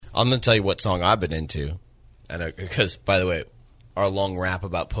I'm going to tell you what song I've been into. Because, by the way, our long rap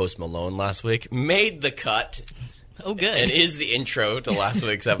about Post Malone last week made the cut. Oh, good. And is the intro to last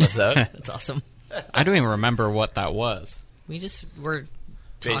week's episode. That's awesome. I don't even remember what that was. We just were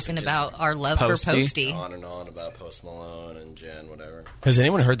Basically talking about our love Posty. for Posty. On and on about Post Malone and Jenn, whatever. Has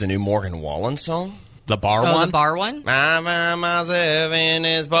anyone heard the new Morgan Wallen song? The bar Oh, one? the bar one? Myself in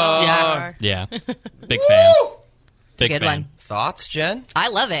his bar. Yeah. Yeah. Big fan. Big Good fan. one. Thoughts, Jenn? I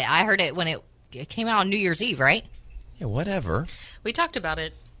love it. I heard it when it came out on New Year's Eve, right? Yeah, whatever. We talked about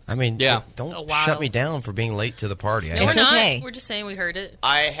it. I mean, Yeah. don't A while. shut me down for being late to the party. No, It's we're not. okay. We're just saying we heard it.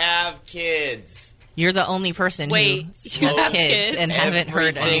 I have kids. You're the only person Wait, who you has have kids kids? and haven't heard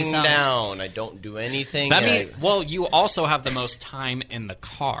a new Everything song. down. I don't do anything. That means, well, you also have the most time in the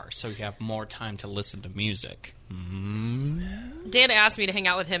car, so you have more time to listen to music. Dan asked me to hang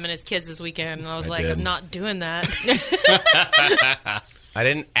out with him and his kids this weekend, and I was like, did. I'm not doing that. I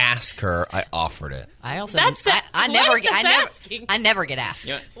didn't ask her. I offered it. I also That's I what? never That's asking. I never get asked.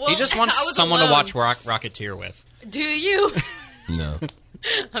 Yeah. Well, he just I wants was someone to alone. watch Rocketeer with. Do you? No.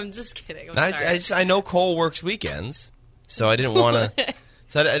 I'm just kidding. I'm sorry. I know Cole works weekends, so I didn't want to.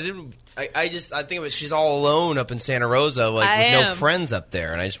 So I didn't. I think of it. She's all alone up in Santa Rosa, like I with no am. friends up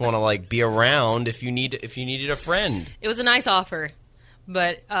there, and I just want to like be around if you needed a friend. It was a nice offer,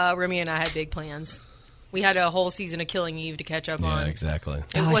 but Remy and I had big plans. We had a whole season of Killing Eve to catch up on. exactly.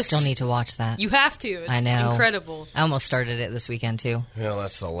 Oh, I was- still need to watch that. You have to. It's I know. incredible. I almost started it this weekend too. Well,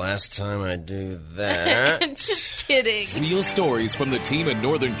 that's the last time I do that. Just kidding. Real stories from the team at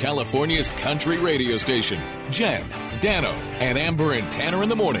Northern California's country radio station. Jenn, Dano, and Amber and Tanner in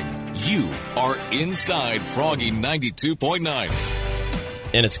the morning. You are Inside Froggy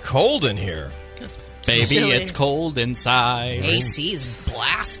 92.9. And it's cold in here. Baby, Chilly. it's cold inside. AC's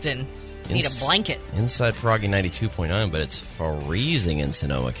blasting. Need a blanket. Inside Froggy 92.9, but it's freezing in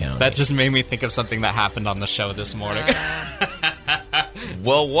Sonoma County. That just made me think of something that happened on the show this morning.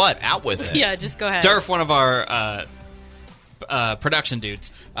 Well, what? Out with it. Yeah, just go ahead. Durf, one of our production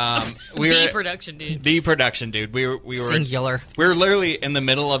dudes. The production dude. The production dude. We were Singular. We were literally in the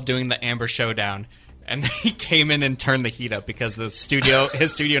middle of doing the Amber Showdown, and he came in and turned the heat up because his studio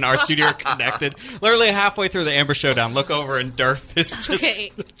and our studio are connected. Literally halfway through the Amber Showdown, look over and Durf is just...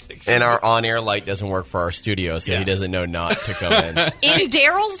 Okay. And our on-air light doesn't work for our studio, so he doesn't know not to come in. In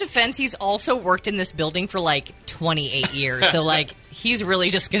Daryl's defense, he's also worked in this building for like 28 years. So like he's really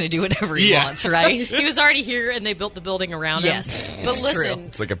just going to do whatever he wants, right? He was already here, and they built the building around him. Yes, But it's listen, true.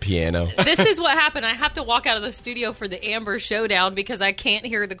 It's like a piano. this is what happened. I have to walk out of the studio for the Amber Showdown because I can't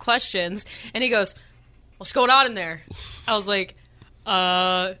hear the questions. And he goes, "What's going on in there?" I was like,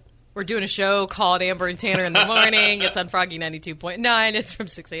 we're doing a show called Amber and Tanner in the morning. It's on Froggy 92.9. It's from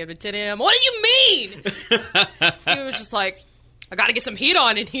 6 a.m. to 10 a.m. What do you mean? He was just like, I got to get some heat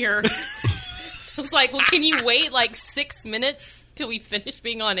on in here. I was like, well, can you wait like 6 minutes till we finish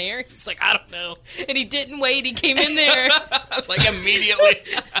being on air? He's like, I don't know. And he didn't wait. He came in there. like immediately.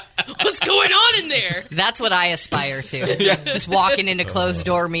 What's going on in there? That's what I aspire to. Just walking into closed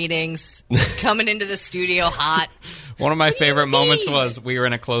door meetings, coming into the studio hot. One of my favorite moments was we were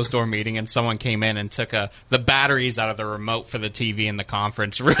in a closed-door meeting and someone came in and took the batteries out of the remote for the TV in the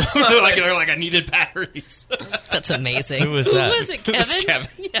conference room. they're like, I needed batteries. That's amazing. Who was that? Who was it, Kevin? It was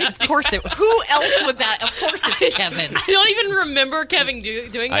Kevin. Yeah. Of course it. Who else would that? Of course it's Kevin. I don't even remember Kevin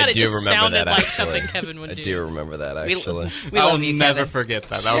doing that. I It do just remember sounded that, like actually. something Kevin would I do. do remember that, actually. We I'll love you, never Kevin. forget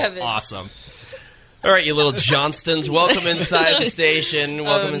that. That was Kevin. awesome. All right, you little Johnstons, welcome inside the station.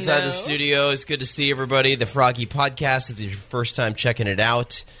 Welcome inside no. the studio. It's good to see everybody. The Froggy Podcast, if it's your first time checking it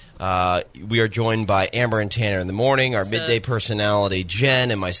out. We are joined by Amber and Tanner in the morning, our midday personality,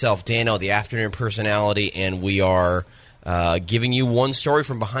 Jenn, and myself, Dano, the afternoon personality, and we are giving you one story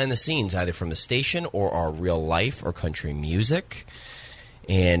from behind the scenes, either from the station or our real life or country music.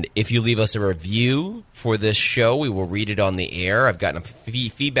 And if you leave us a review for this show, we will read it on the air. I've gotten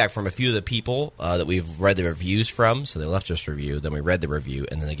feedback from a few of the people that we've read the reviews from. So they left us a review, then we read the review,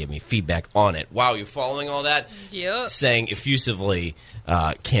 and then they gave me feedback on it. Wow, you're following all that? Yep. Saying effusively,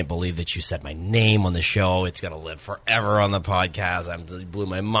 can't believe that you said my name on the show. It's going to live forever on the podcast. It blew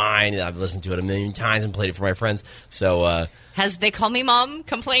my mind. I've listened to it a million times and played it for my friends. So Has They Call Me Mom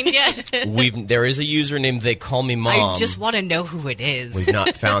complained yet? there is a user named They Call Me Mom. I just want to know who it is. We've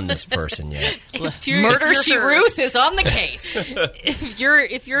not found this person yet. Murder She Ruth is on the case.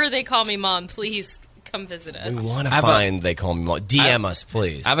 If you're They Call Me Mom, please come visit us. We want to find They Call Me Mom. DM us,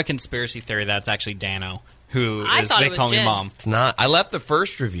 please. I have a conspiracy theory that's actually Dano, who I is thought They it was Call Me Jenn. Mom. It's not. I left the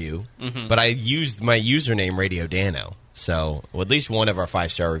first review, but I used my username Radio Dano. So at least one of our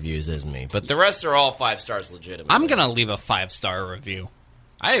 5-star reviews is me. But the rest are all 5 stars legitimate. I'm going to leave a 5-star review.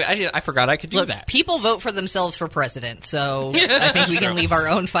 I forgot I could do Look, that. people vote for themselves for president, so I think we can leave our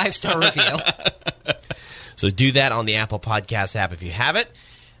own 5-star review. So do that on the Apple Podcast app if you have it.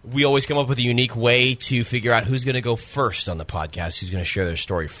 We always come up with a unique way to figure out who's going to go first on the podcast, who's going to share their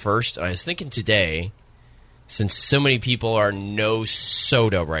story first. And I was thinking today, since so many people are no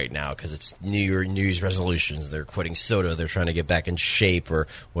soda right now because it's New Year's resolutions, they're quitting soda, they're trying to get back in shape or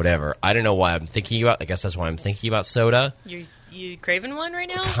whatever. I don't know why I'm thinking about. I guess that's why I'm thinking about soda. You craving one right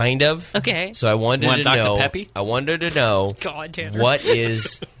now? Kind of. Okay. So I wanted to Dr. know. Peppy? I wanted to know. God, Tanner. what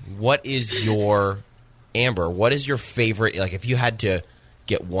is your Amber? What is your favorite? Like, if you had to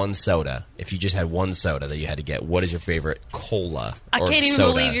get one soda, if you just had one soda that you had to get, what is your favorite cola? I or can't even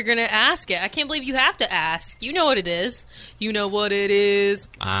soda? believe you're going to ask it. I can't believe you have to ask. You know what it is. You know what it is.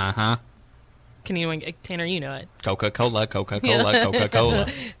 Uh-huh. Can you, Tanner, you know it. Coca-Cola, Coca-Cola, Coca-Cola.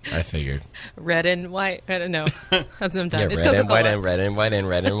 I figured. Red and white. I don't know. That's I'm done. Yeah, It's red and white Coca-Cola. and red and white and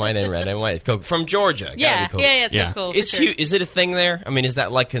red and white and red and white. It's Coke from Georgia. Gotta Yeah, be Coke. yeah, it's Yeah. Coca-Cola. It's for sure. huge. Is it a thing there? I mean, is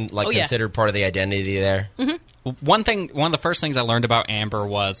that like yeah. considered part of the identity there? Mm-hmm. One of the first things I learned about Amber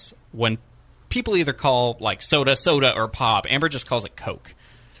was when people either call like soda or pop, Amber just calls it Coke.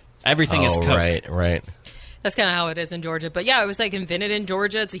 Everything is Coke. Right. That's kind of how it is in Georgia. But yeah, it was like invented in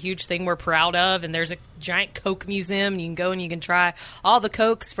Georgia. It's a huge thing we're proud of. And there's a giant Coke museum. And you can go and you can try all the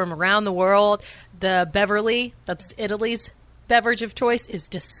Cokes from around the world. The Beverly, that's Italy's beverage of choice, is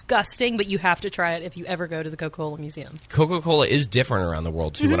disgusting. But you have to try it if you ever go to the Coca-Cola Museum. Coca-Cola is different around the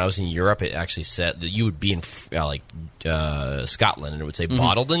world, too. When I was in Europe, it actually said that you would be in Scotland, and it would say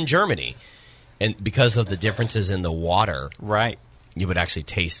bottled in Germany. And because of the differences in the water, Right. you would actually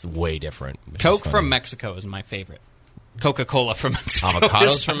taste way different. Coke from Mexico is my favorite. Coca-Cola from Mexico.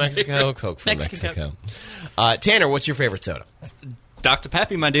 Avocados from Mexico, Coke from Mexican Mexico. Tanner, what's your favorite soda? Dr.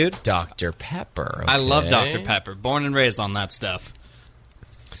 Peppy, my dude. Dr. Pepper. I love okay. Dr. Pepper. Born and raised on that stuff.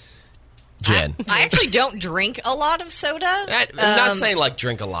 Jen. I actually don't drink a lot of soda. I'm not saying like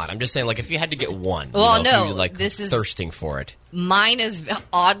drink a lot. I'm just saying like if you had to get one. Well, if no, you were, like this is- thirsting for it. Mine is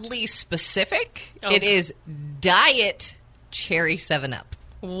oddly specific. Oh. It is Diet Cherry 7-Up.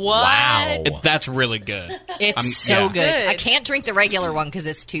 What? Wow. That's really good. It's so yeah. good. Good. I can't drink the regular one because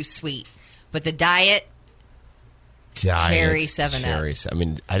it's too sweet. But the Diet Diet Cherry 7-Up. Cherry. I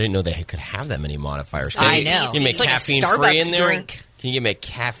mean, I didn't know they could have that many modifiers. I know. Can you make It's like a caffeine free Starbucks in there? drink. Can you make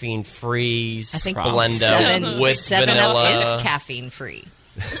caffeine free I think Splenda with 7-Up vanilla? is caffeine free.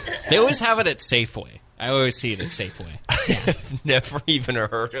 They always have it at Safeway. I always see it at Safeway. Never even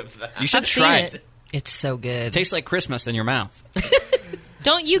heard of that. You should I've seen try it. it. It's so good. It tastes like Christmas in your mouth.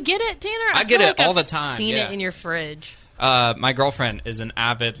 Don't you get it, Tanner? I feel get it like all I've the time, Seen yeah. it in your fridge. My girlfriend is an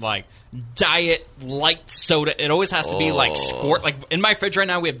avid like diet light soda. It always has to be like Squirt. Like in my fridge right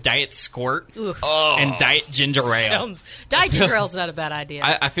now, we have Diet Squirt and Diet Ginger Ale. Diet ginger ale's not a bad idea.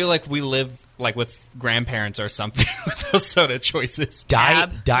 I feel like we live like with grandparents or something with those soda choices.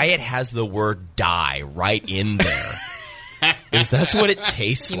 Diet has the word die right in there. Is that what it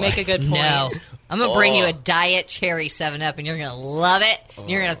tastes you like? make a good point. No. I'm going to bring you a Diet Cherry 7-Up, and you're going to love it.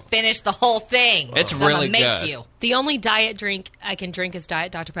 You're going to finish the whole thing. It's I'm really gonna make good. you. The only diet drink I can drink is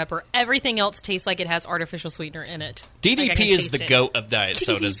Diet Dr. Pepper. Everything else tastes like it has artificial sweetener in it. Like I DDP can is taste the it. goat of diet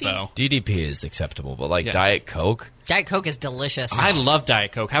sodas, though. DDP is acceptable, but like Yeah. Diet Coke? Diet Coke is delicious. I love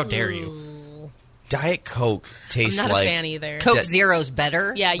Diet Coke. How dare you? Diet Coke I'm tastes not like... a fan either. Coke Zero's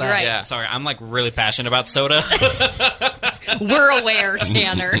better. Yeah, you're but right. Yeah, sorry. I'm like really passionate about soda. We're aware,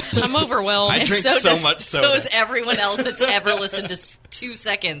 Tanner. I'm overwhelmed. I And drink so so does- much soda. So is everyone else that's ever listened to 2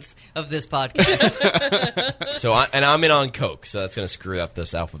 seconds of this podcast. So I'm in on Coke, so that's going to screw up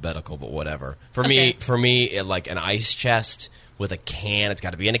this alphabetical, but whatever. For me, it, like an ice chest with a can. It's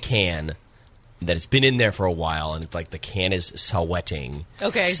got to be in a can that it's been in there for a while, and it's like the can is sweating,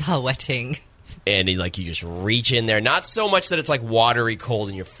 Okay. Sweating. and you just reach in there. Not so much that it's like watery cold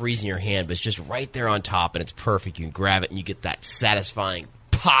and you're freezing your hand, but it's just right there on top, and it's perfect. You can grab it, and you get that satisfying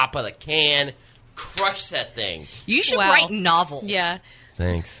pop of the can. Crush that thing. You should Wow. write novels. Yeah.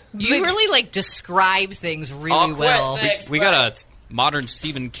 Thanks. You really like describe things really well. We got a modern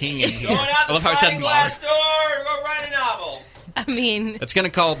Stephen King in here. Going out I the love how I said sliding glass modern. door. Go write a novel. I mean, It's going to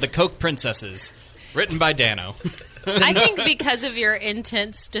call The Coke Princesses, written by Dano. I think because of your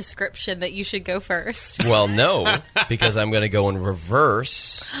intense description that you should go first. Well, no, because I'm going to go in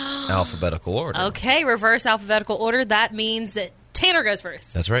reverse alphabetical order. Okay, reverse alphabetical order. That means that Tanner goes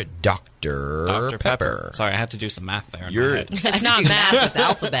first. That's right, Dr. Pepper. Sorry, I had to do some math there. in my You're head. It's not do math. with the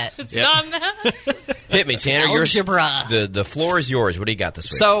alphabet. It's not math. hit me, Tanner. algebra. The floor is yours. What do you got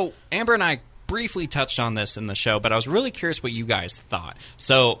this week? So, Amber and I briefly touched on this in the show, but I was really curious what you guys thought.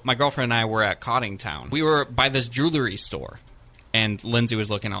 So, my girlfriend and I were at Coddingtown. We were by this jewelry store, And Lindsay was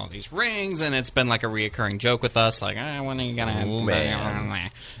looking at all these rings, and it's been like a reoccurring joke with us, like, when are you going to... Oh, man.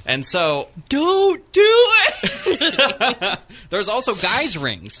 And so, don't do it! There's also guys'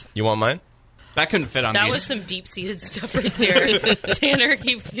 rings. You want mine? That couldn't fit on That these. was some deep-seated stuff right there. Tanner,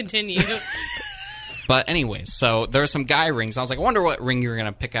 continue. But anyways, so there are some guy rings. I was like, I wonder what ring you're going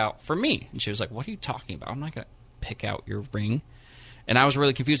to pick out for me. And she was like, what are you talking about? I'm not going to pick out your ring. And I was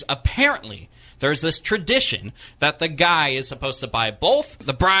really confused. Apparently, there's this tradition that the guy is supposed to buy both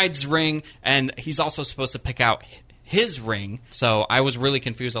the bride's ring, and he's also supposed to pick out his ring. So I was really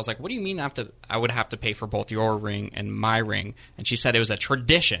confused. I was like, what do you mean I would have to pay for both your ring and my ring? And she said it was a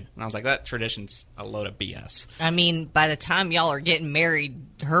tradition. And I was like, that tradition's a load of BS. I mean, by the time y'all are getting married,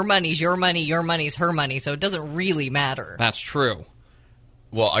 her money's your money's her money, so it doesn't really matter. That's true.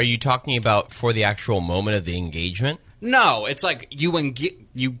 Well, are you talking about for the actual moment of the engagement? No, it's like you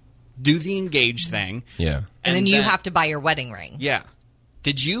do the engage thing. Yeah. And then you have to buy your wedding ring. Yeah.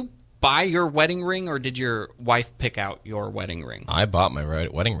 Did you buy your wedding ring, or did your wife pick out your wedding ring? I bought my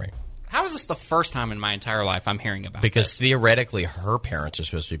wedding ring. How is this the first time in my entire life I'm hearing about Because this? theoretically, her parents are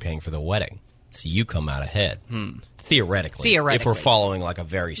supposed to be paying for the wedding. So you come out ahead. Theoretically. If we're following like a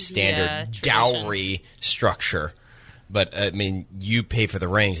very standard dowry structure. But, I mean, you pay for the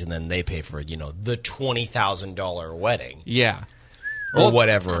rings, and then they pay for, the $20,000 wedding. Yeah. Or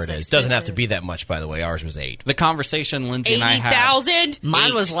whatever it is. Doesn't have to be that much, by the way. Ours was $8,000. The conversation Lindsay and I had... 80,000?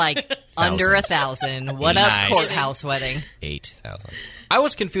 Mine was like under 1,000. What Nice. up, courthouse wedding? 8,000. I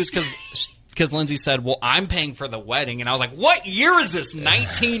was confused because Lindsay said, well, I'm paying for the wedding. And I was like, what year is this?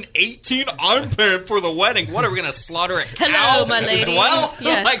 1918? I'm paying for the wedding. What, are we going to slaughter a cow Hello, my as lady. well?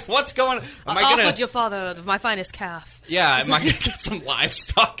 Yes. Like, what's going on? Am I Offered going to... your father my finest calf. Yeah, am I going to get some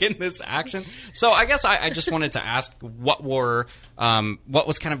livestock in this action? So I guess I just wanted to ask what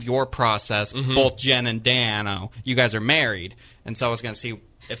was kind of your process, both Jen and Dan. Oh, you guys are married, and so I was going to see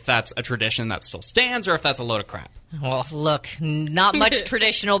if that's a tradition that still stands or if that's a load of crap. Well, look, not much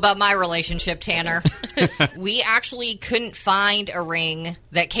traditional about my relationship, Tanner. We actually couldn't find a ring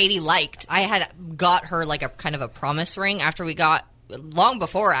that Katie liked. I had got her like a kind of a promise ring after long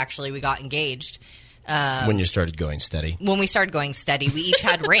before actually we got engaged. When you started going steady. When we started going steady, we each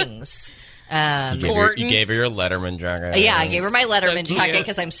had rings. You gave her your Letterman jacket. Yeah, I gave her my Letterman So jacket cute.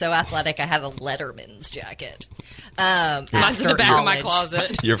 because I'm so athletic. I had a Letterman's jacket. Mine's in After the back of my college.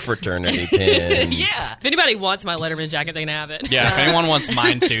 closet. Your fraternity pin. Yeah. If anybody wants my Letterman jacket, they can have it. Yeah, if anyone wants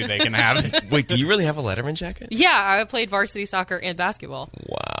mine too, they can have it. Wait, do you really have a Letterman jacket? Yeah, I played varsity soccer and basketball.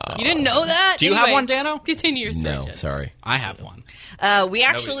 Wow. You didn't know that? Do you have one, Dano? Continue your story, No, Jen. sorry. I have one. We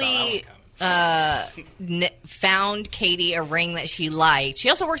actually found Katie a ring that she liked. She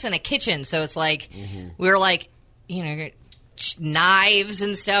also works in a kitchen, so it's like we were like, knives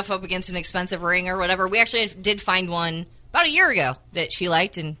and stuff up against an expensive ring or whatever. We actually did find one about a year ago that she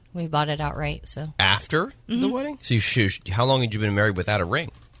liked, and we bought it outright. So After the wedding? So how long had you been married without a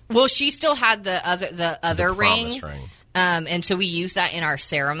ring? well, she still had the other ring. Promise ring. And so we used that in our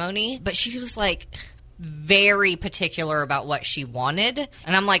ceremony. But she was like very particular about what she wanted.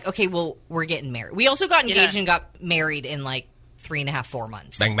 And I'm like, okay, well, we're getting married. We also got engaged and got married in like 3.5, 4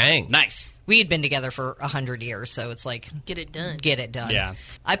 months. Bang, bang. Nice. We had been together for 100 years, so it's like, Get it done. get it done. Yeah.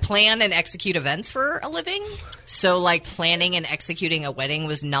 I plan and execute events for a living. So like planning and executing a wedding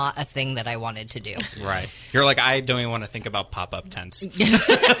was not a thing that I wanted to do. Right. You're like, I don't even want to think about pop-up tents.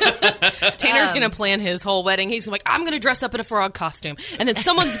 Tanner's going to plan his whole wedding. He's like, I'm going to dress up in a frog costume, and then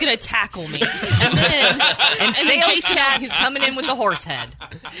someone's going to tackle me. And then, And sales Chad's coming in with the horse head.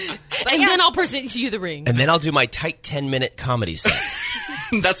 and then I'll present you the ring. And then I'll do my tight 10-minute comedy set.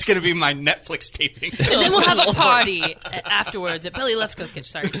 That's going to be my Netflix taping. And then we'll have a party afterwards at Billy Lefko's kitchen.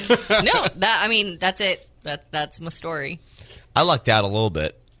 Sorry. No, that's it. That's my story. I lucked out a little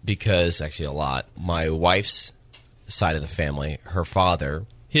bit because, actually a lot, my wife's side of the family,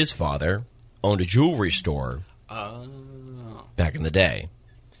 his father, owned a jewelry store back in the day.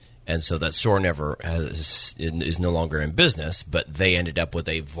 And so that store is no longer in business, but they ended up with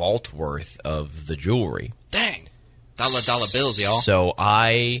a vault worth of the jewelry. Dang. Dollar bills, y'all. So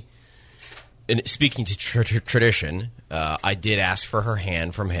speaking to tradition, I did ask for her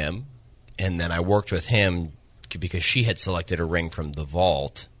hand from him, and then I worked with him because she had selected a ring from the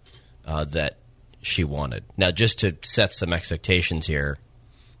vault that she wanted. Now, just to set some expectations here,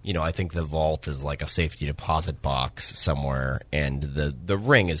 I think the vault is like a safety deposit box somewhere, and the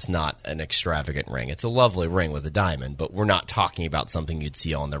ring is not an extravagant ring. It's a lovely ring with a diamond, but we're not talking about something you'd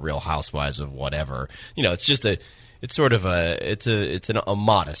see on The Real Housewives of whatever. It's just it's a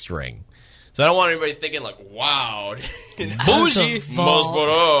modest ring. So I don't want anybody thinking like, wow, bougie,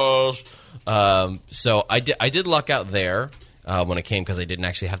 must. So I did luck out there, when it came because I didn't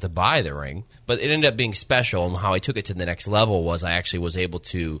actually have to buy the ring. But it ended up being special, and how I took it to the next level was I actually was able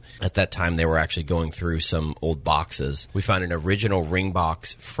to, at that time they were actually going through some old boxes. We found an original ring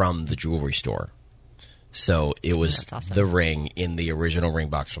box from the jewelry store. So it was That's awesome. the ring in the original ring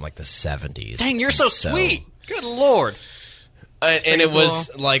box from like the 70s. Dang, you're so sweet. Good Lord. And it was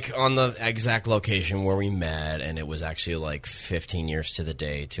like on the exact location where we met, and it was actually like 15 years to the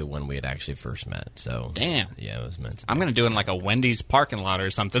day to when we had actually first met. So Damn. Yeah, it was meant to be. I'm going to do it in like a Wendy's parking lot or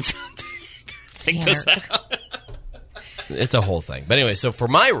something. Think this out. It's a whole thing. But anyway, so for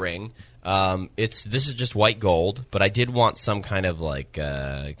my ring, this is just white gold, but I did want some kind of like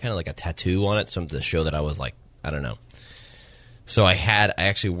a tattoo on it, something to show that I was like, I don't know. So I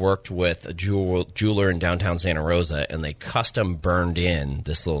actually worked with a jeweler in downtown Santa Rosa, and they custom burned in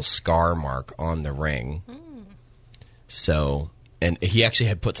this little scar mark on the ring. So, and he actually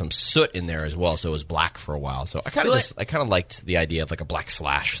had put some soot in there as well, so it was black for a while. So I kind of liked the idea of like a black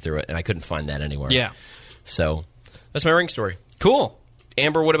slash through it, and I couldn't find that anywhere. Yeah. So that's my ring story. Cool.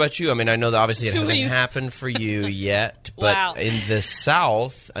 Amber, what about you? I mean, I know that obviously it hasn't happened for you yet, but Wow. in the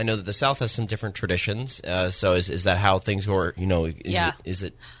South, I know that the South has some different traditions. So is that how things were? You know, is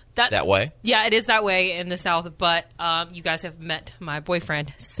it that way? Yeah, it is that way in the South, but you guys have met my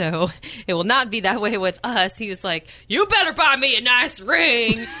boyfriend, so it will not be that way with us. He was like, you better buy me a nice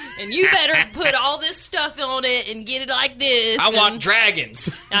ring, and you better put all this stuff on it and get it like this. I want dragons.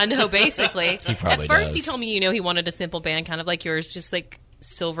 I know, basically. He probably At first, does. he told me, he wanted a simple band, kind of like yours, just like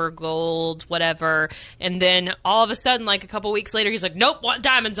silver, gold, whatever. And then all of a sudden, like a couple weeks later, he's like, nope, want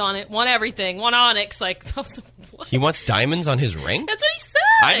diamonds on it, want everything, want onyx. Like, I was like, what? He wants diamonds on his ring? That's what he said.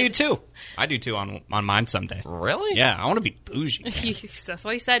 I do too on mine someday. Really? Yeah, I want to be bougie. That's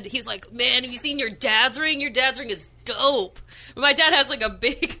what he said. He was like, man, have you seen your dad's ring? Your dad's ring is dope. But my dad has like a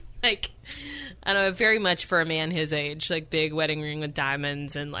big, like, I don't know, very much for a man his age, like big wedding ring with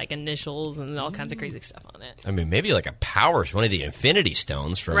diamonds and like initials and all kinds of crazy stuff on it. I mean, maybe like one of the Infinity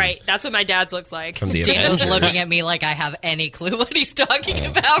Stones from Right, that's what my dad's looks like. from the Dano's Avengers. looking at me like I have any clue what he's talking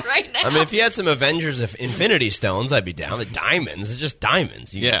about right now. I mean, if you had some Avengers of Infinity Stones, I'd be down. The diamonds, it's just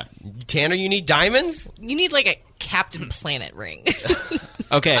diamonds. Yeah. Tanner, you need diamonds? You need like a Captain Planet ring.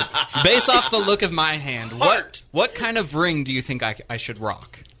 Okay, based off the look of my hand, what kind of ring do you think I should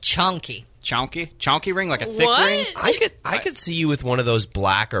rock? Chunky. Chonky ring, like a thick What? ring? I could see you with one of those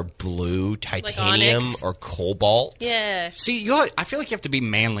black or blue titanium onyx? or cobalt. Yeah. See, I feel like you have to be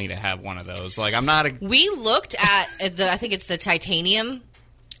manly to have one of those. Like, I'm not a... We looked at I think it's the titanium,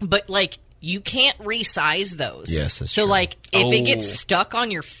 but like you can't resize those. Yes, that's so true. like if it Oh. gets stuck on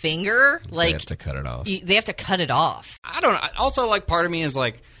your finger, like They have to cut it off. they have to cut it off. I don't know. Also, like, part of me is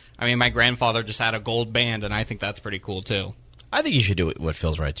like, I mean, my grandfather just had a gold band, and I think that's pretty cool, too. I think you should do what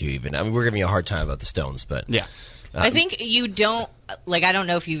feels right to you. Even I mean, we're giving you a hard time about the Stones, but Yeah. I think you don't like. I don't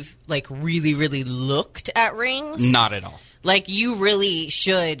know if you've like really, really looked at rings. Not at all. Like you really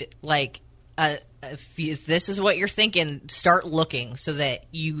should like. If this is what you're thinking, start looking so that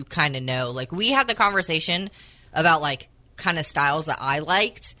you kind of know. Like we had the conversation about like kind of styles that I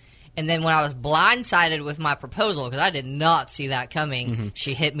liked, and then when I was blindsided with my proposal because I did not see that coming,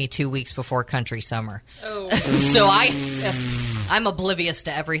 she hit me 2 weeks before Country Summer. Oh. So I'm oblivious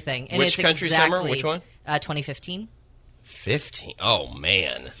to everything. And Which it's Country Summer? Which one? 2015. 15. Oh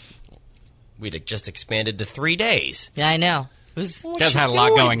man, we'd just expanded to 3 days. Yeah, I know. It was, You guys had a lot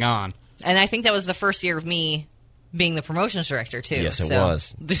going on. and I think that was the first year of me being the promotions director too. Yes, it So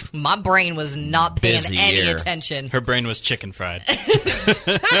was. My brain was not paying Busy any year. attention. Her brain was chicken fried.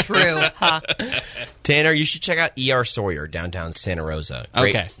 True. Tanner, you should check out E.R. Sawyer, downtown Santa Rosa.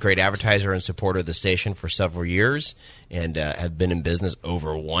 Great advertiser and supporter of the station for several years, and have been in business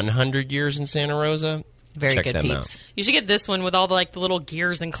over 100 years in Santa Rosa. Very Check good them peeps. out. You should get this one with all the like the little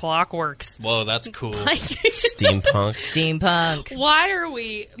gears and clockworks. Whoa, that's cool. Steampunk. Steampunk. Why are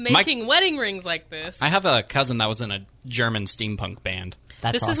we making wedding rings like this? I have a cousin that was in a German steampunk band.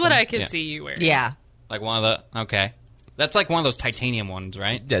 That's This is awesome. what I could Yeah. see you wearing. Yeah. Like one of the... Okay. That's like one of those titanium ones,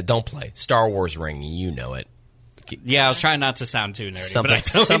 right? Yeah, don't play. Star Wars ring, you know it. Yeah, I was trying not to sound too nerdy. but I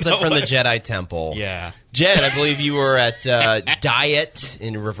totally Something know from the what- Jedi Temple. Yeah. Jen, I believe you were at Diet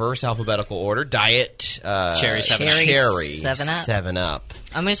in reverse alphabetical order. Diet Cherry 7 Cherry Cherry 7 Up. 7 Up.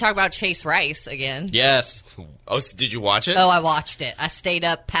 I'm going to talk about Chase Rice again. Yes. Oh, did you watch it? Oh, I watched it. I stayed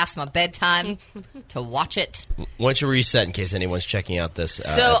up past my bedtime to watch it. Why don't you reset in case anyone's checking out this So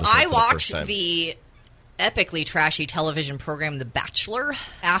episode I for the first watched time. the epically trashy television program The Bachelor.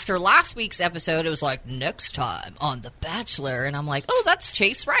 After last week's episode, it was like, next time on The Bachelor. And I'm like, oh, that's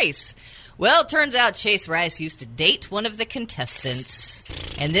Chase Rice. Well, it turns out Chase Rice used to date one of the contestants.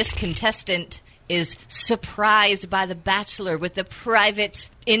 And this contestant is surprised by the Bachelor with the private,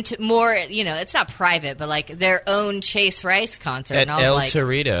 more, it's not private, but like their own Chase Rice concert. At and I was El like,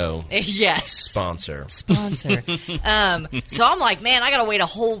 Torito. Yes. Sponsor. So I'm like, man, I got to wait a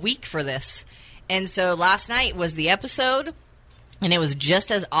whole week for this. And so last night was the episode, and it was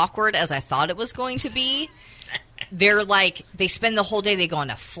just as awkward as I thought it was going to be. They spend the whole day, they go on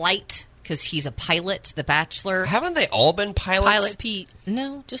a flight because he's a pilot, the Bachelor. Haven't they all been pilots? Pilot Pete.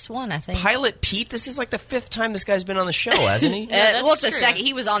 No, just one, I think. Pilot Pete? This is like the 5th time this guy's been on the show, hasn't he? that's well, it's the true. second.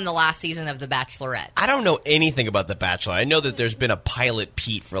 He was on the last season of The Bachelorette. I don't know anything about The Bachelor. I know that there's been a Pilot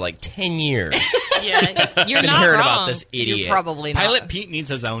Pete for like 10 years. Yeah, you're I've been not hearing wrong. about this idiot. You're probably not. Pilot Pete needs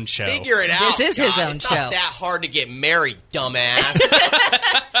his own show. Figure it out. This is his God. own It's show. not that hard to get married, dumbass.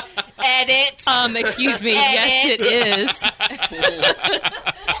 Edit. Excuse me. Yes, it is.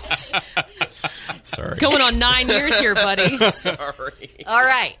 Sorry. Going on 9 years here, buddy. Sorry. All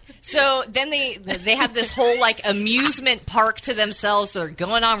right. So then they have this whole like amusement park to themselves. They're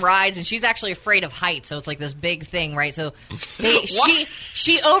going on rides, and she's actually afraid of heights, so it's like this big thing, right? So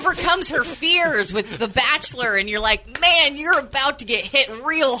she overcomes her fears with the Bachelor, and you're like, man, you're about to get hit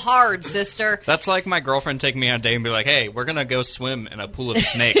real hard, sister. That's like my girlfriend taking me on a date and be like, hey, we're going to go swim in a pool of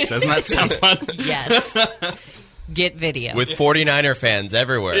snakes. Doesn't that sound fun? Yes. Get video. With 49er fans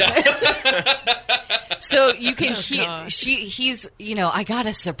everywhere. So you can hear he's I got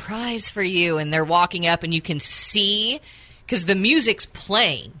a surprise for you, and they're walking up, and you can see because the music's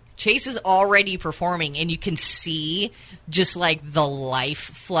playing. Chase is already performing, and you can see just like the life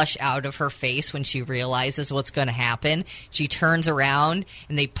flush out of her face when she realizes what's going to happen. She turns around,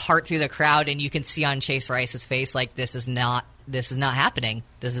 and they part through the crowd, and you can see on Chase Rice's face like this is not happening.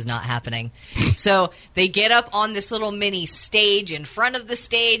 This is not happening. So they get up on this little mini stage in front of the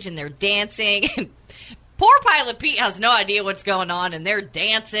stage, and they're dancing. And poor Pilot Pete has no idea what's going on, and they're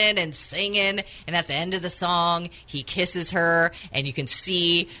dancing and singing. And at the end of the song, he kisses her, and you can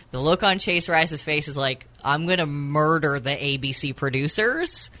see the look on Chase Rice's face is like, I'm going to murder the ABC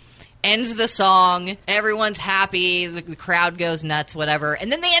producers. Ends the song. Everyone's happy. The crowd goes nuts, whatever.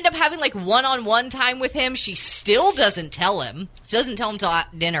 And then they end up having like one-on-one time with him. She still doesn't tell him. She doesn't tell him till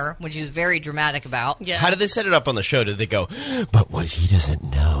at dinner, which she's very dramatic about. Yeah. How did they set it up on the show? Did they go, but what he doesn't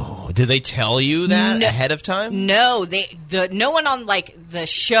know? Did they tell you that ahead of time? No, no one on like the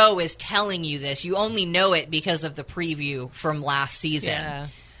show is telling you this. You only know it because of the preview from last season. Yeah.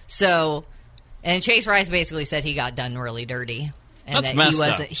 So, and Chase Rice basically said he got done really dirty. And That's that messed he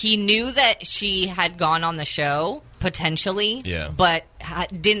wasn't. up. He knew that she had gone on the show potentially, but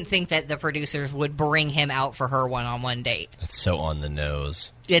didn't think that the producers would bring him out for her one-on-one date. That's so on the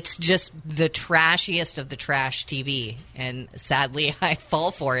nose. It's just the trashiest of the trash TV, and sadly, I fall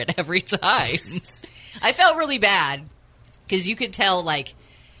for it every time. I felt really bad because you could tell, like,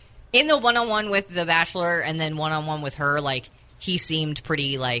 in the one-on-one with the Bachelor and then one-on-one with her, like, he seemed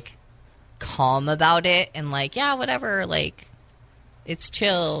pretty, like, calm about it and, like, yeah, whatever, like, it's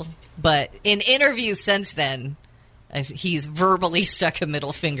chill. But in interviews since then, he's verbally stuck a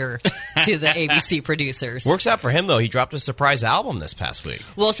middle finger to the ABC producers. Works out for him, though. He dropped a surprise album this past week.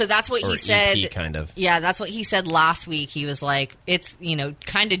 Well, so that's what Or he said. EP, kind of. Yeah, that's what he said last week. He was like, it's,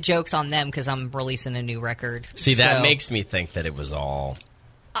 kind of jokes on them because I'm releasing a new record. See, that So, makes me think that it was all...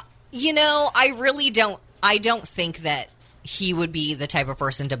 I really don't. I don't think that he would be the type of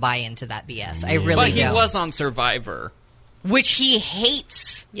person to buy into that BS. I really But he don't. was on Survivor. Which he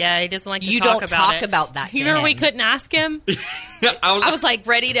hates. Yeah, he doesn't like to You talk don't about talk it. about that to You remember we him. couldn't ask him? I was like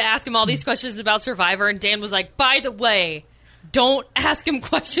ready to ask him all these questions about Survivor, and Dan was like, by the way, don't ask him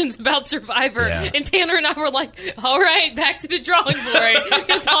questions about Survivor. Yeah. And Tanner and I were like, all right, back to the drawing board.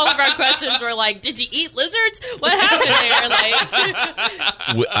 Because all of our questions were like, did you eat lizards? What happened there? Like,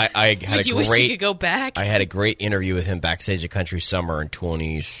 I had would you a wish you great... could go back? I had a great interview with him backstage at Country Summer in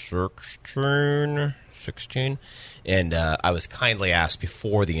 2016. And I was kindly asked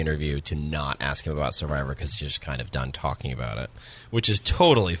before the interview to not ask him about Survivor because he's just kind of done talking about it, which is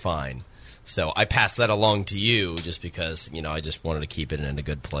totally fine. So I passed that along to you just because, I just wanted to keep it in a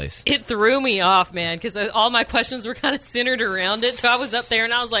good place. It threw me off, man, because all my questions were kind of centered around it. So I was up there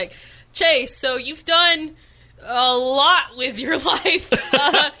and I was like, Chase, so you've done a lot with your life.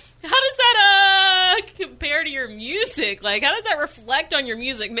 How does that compare to your music? Like, how does that reflect on your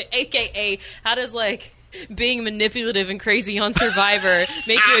music? AKA, how does, like, being manipulative and crazy on Survivor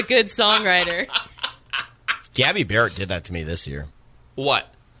make you a good songwriter? Gabby Barrett did that to me this year. What?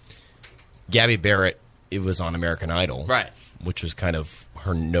 Gabby Barrett, it was on American Idol. Right. Which was kind of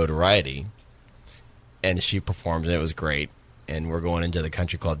her notoriety. And she performed, and it was great. And we're going into the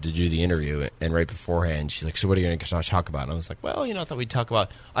country club to do the interview. And right beforehand, she's like, so what are you going to talk about? And I was like, well, I thought we'd talk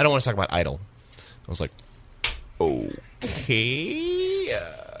about... I don't want to talk about Idol. was like, okay.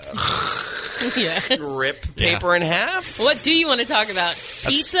 Yeah. Rip paper in half. What do you want to talk about?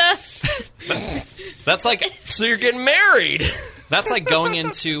 Pizza? That's like So you're getting married. that's like going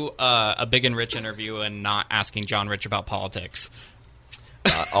into a Big and Rich interview and not asking John Rich about politics.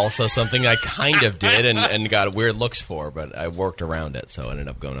 Also something I kind of did and got weird looks for, but I worked around it, so it ended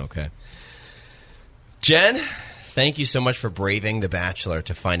up going okay. Jen, thank you so much for braving The Bachelor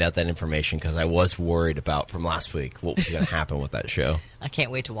to find out that information, because I was worried about, from last week, what was going to happen with that show. I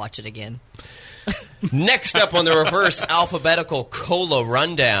can't wait to watch it again. Next up on the reverse alphabetical cola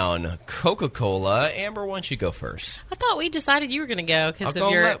rundown, Coca-Cola. Amber, why don't you go first? I thought we decided you were going to go because I'll of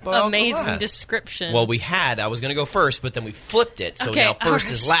go your I'll go amazing last. description. Well, I was going to go first, but then we flipped it, so Okay, now first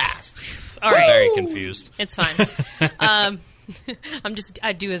all is right. last. All right. Very confused. It's fine.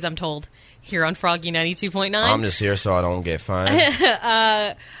 I do as I'm told here on Froggy 92.9. I'm just here so I don't get fined.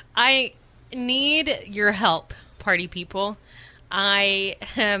 I need your help, party people. I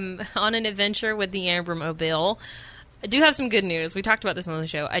am on an adventure with the Ambermobile. I do have some good news. We talked about this on the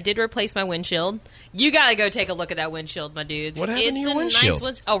show. I did replace my windshield. You got to go take a look at that windshield, my dudes. What happened to your a windshield?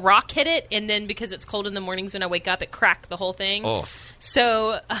 Nice a rock hit it, and then because it's cold in the mornings when I wake up, it cracked the whole thing. Oh.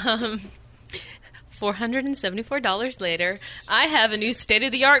 So, $474 later, I have a new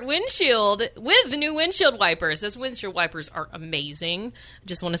state-of-the-art windshield with the new windshield wipers. Those windshield wipers are amazing.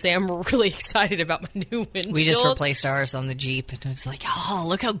 Just want to say I'm really excited about my new windshield. We just replaced ours on the Jeep, and I was like, oh,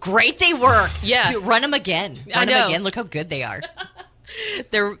 look how great they work. Yeah. Dude, run them again. I Run them know. again. Look how good they are.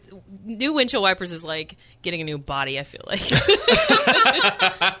 Their new windshield wipers is like getting a new body, I feel like.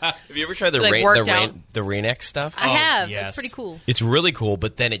 Have you ever tried the Like worked out. the Rain-X stuff? I have. yes. It's pretty cool. It's really cool,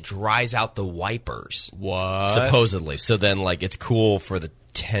 but then it dries out the wipers. What? Supposedly. So then, like, it's cool for the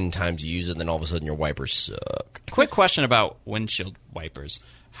 10 times you use it, and then all of a sudden your wipers suck. Quick question about windshield wipers.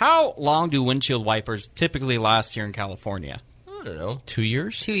 How long do windshield wipers typically last here in California? I don't know. 2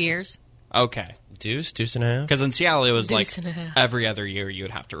 years? 2 years. Okay. Deuce and a half? Because in Seattle, it was Deuce like and a half. every other year you would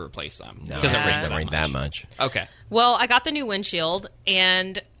have to replace them. No, Because Yeah. it rains never ain't that much. Okay. Well, I got the new windshield,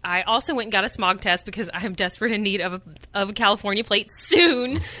 and I also went and got a smog test because I am desperate in need of a California plate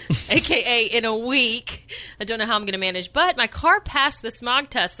soon, a.k.a. in a week. I don't know how I'm going to manage, but my car passed the smog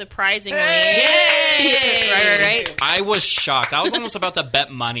test, surprisingly. Yay! Right. I was shocked. I was almost about to bet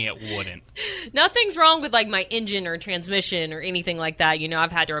money it wouldn't. Nothing's wrong with, like, my engine or transmission or anything like that. You know,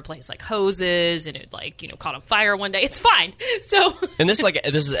 I've had to replace, like, hoses, and it, like, you know, caught on fire one day. It's fine. So... And this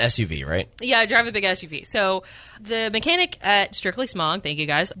is an SUV, right? Yeah, I drive a big SUV. So the mechanic at Strictly Smog, thank you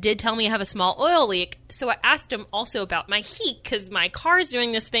guys, did tell me I have a small oil leak. So I asked him also about my heat, because my car is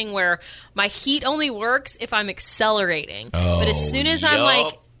doing this thing where my heat only works if I'm accelerating. But as soon as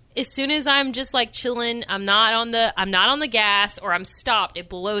I'm just like chilling, I'm not on the gas, or I'm stopped, it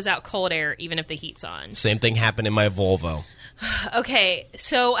blows out cold air even if the heat's on. Same thing happened in my Volvo. Okay,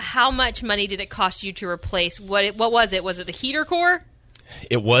 so how much money did it cost you to replace? What was it? Was it the heater core?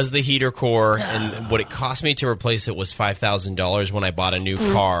 It was the heater core, and what it cost me to replace it was $5,000 when I bought a new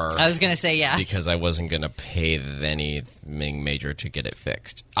car. I was going to say, yeah. Because I wasn't going to pay anything major to get it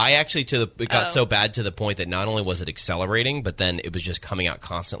fixed. I actually it got so bad to the point that not only was it accelerating, but then it was just coming out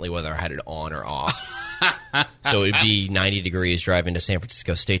constantly whether I had it on or off. So it would be 90 degrees driving to San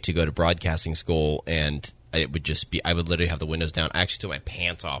Francisco State to go to broadcasting school, and it would just be, I would literally have the windows down. I actually took my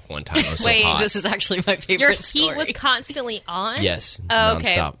pants off one time. I was Wait, so hot. This is actually my favorite Your heat story. was constantly on? Yes, Oh,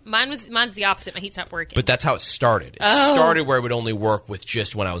 okay. nonstop. Mine's the opposite. My heat's not working. But that's how it started. It started where it would only work with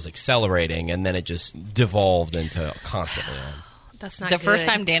just when I was accelerating, and then it just devolved into constantly on. That's not The first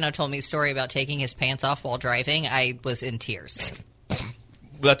good. time Dano told me a story about taking his pants off while driving, I was in tears.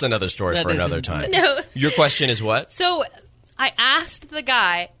 That's another story That for is- another time. No. Your question is what? So I asked the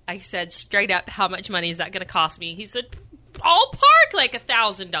guy, I said straight up, how much money is that going to cost me? He said, ballpark, like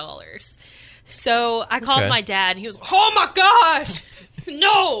 $1,000. So I called Okay. my dad, and he was like, oh my gosh,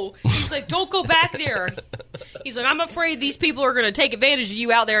 no. He's like, don't go back there. He's like, I'm afraid these people are going to take advantage of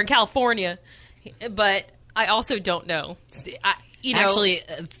you out there in California. But I also don't know. Actually,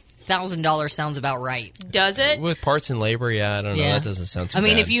 $1,000 sounds about right. Does it? With parts and labor, yeah, I don't know. Yeah. That doesn't sound too I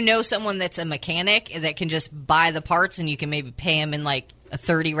mean, bad. if you know someone that's a mechanic that can just buy the parts and you can maybe pay him in like a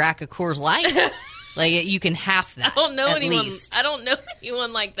 30 rack of Coors Light, like you can half that. I don't know at anyone. least. I don't know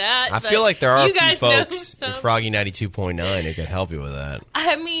anyone like that. I but feel like there are a you few guys know folks some. in Froggy 92.9 who could help you with that.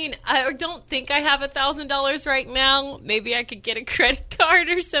 I mean, I don't think I have $1,000 right now. Maybe I could get a credit card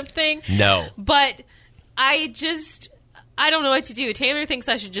or something. No. But I don't know what to do. Taylor thinks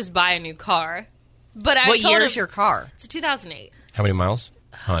I should just buy a new car. But I What told year is him your car? it's a 2008. How many miles?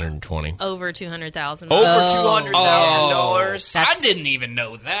 120. Over $200,000. Over $200,000. I didn't even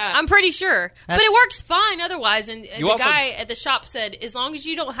know that. I'm pretty sure. But it works fine otherwise. And You the also- guy at the shop said, as long as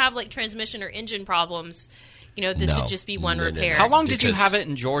you don't have like transmission or engine problems, this No. would just be one No, no, repair. no. How long did you Because- have it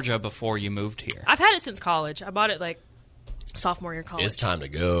in Georgia before you moved here? I've had it since college. I bought it like sophomore year of college. It's time to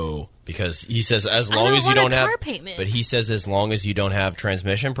go because he says as I long don't as you want a don't have, car payment. but he says as long as you don't have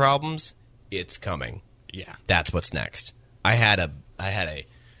transmission problems, it's coming. Yeah. That's what's next. I had a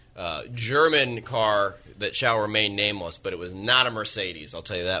German car that shall remain nameless, but it was not a Mercedes. I'll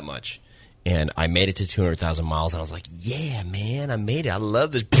tell you that much. And I made it to 200,000 miles, and I was like, "Yeah, man, I made it. I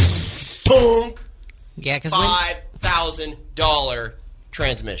love this." Punk. Yeah, because $5,000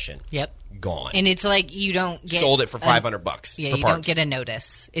 transmission. Yep. Gone. And it's like you don't get Sold it for $500. Yeah, for you parts. don't get a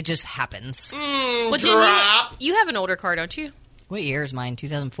notice. It just happens. Well, Jen, you have an older car, don't you? What year is mine?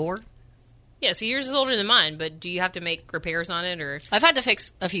 2004. Yeah, so yours is older than mine, but do you have to make repairs on it, or? I've had to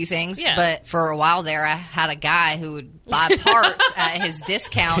fix a few things, Yeah. but for a while there, I had a guy who would buy parts at his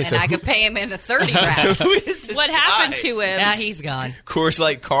discount, and I could pay him in a 30 grand. Who is this What happened guy? to him? Yeah, he's gone. Coors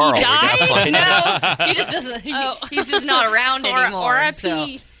Light Carl. He we gotta died? find out. No, he just doesn't. Oh. He's just not around R- anymore. RIP. So,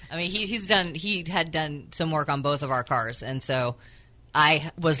 I mean, he had done some work on both of our cars, and so I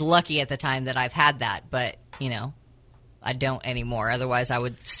was lucky at the time that I've had that, but I don't anymore. Otherwise, I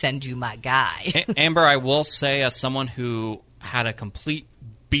would send you my guy. Amber, I will say, as someone who had a complete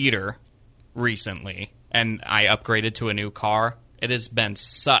beater recently, and I upgraded to a new car, it has been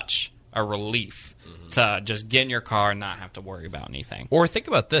such a relief to just get in your car and not have to worry about anything. Or think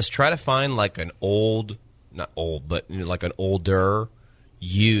about this. Try to find like an old, not old, but like an older,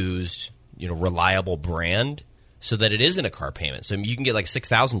 used, reliable brand so that it isn't a car payment. So you can get like a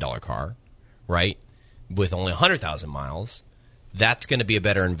 $6,000 car, right, with only 100,000 miles. That's going to be a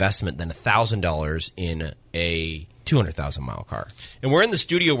better investment than $1,000 in a 200,000 mile car. And we're in the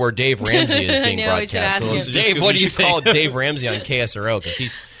studio where Dave Ramsey is being I know, we should broadcast. ask him. let's just- Dave, what we do you should call think? Dave Ramsey on KSRO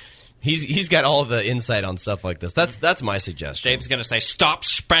because he's got all the insight on stuff like this. That's my suggestion. Dave's going to say, stop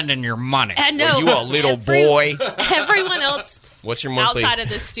spending your money. And no, Well, you a little boy. Everyone else What's your monthly? outside of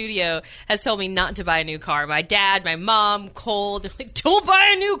the studio has told me not to buy a new car. My dad, my mom, Cole, they're like, don't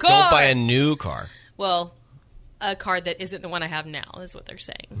buy a new car. Don't buy a new car. Well, a car that isn't the one I have now is what they're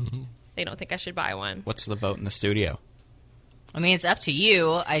saying. Mm-hmm. They don't think I should buy one. What's the vote in the studio? I mean, it's up to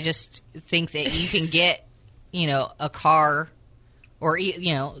you. I just think that you can get, a car or,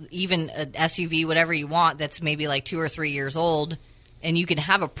 even an SUV, whatever you want, that's maybe like 2 or 3 years old, and you can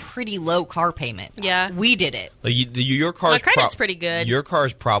have a pretty low car payment. Yeah. We did it. Like your car's My credit's pretty good. Your car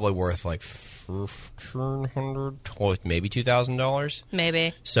is probably worth like $1,500, maybe $2,000.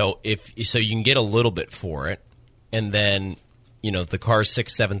 Maybe. So you can get a little bit for it, and then the car's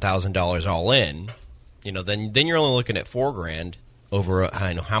 $6,000-$7,000 all in. Then you're only looking at $4,000 over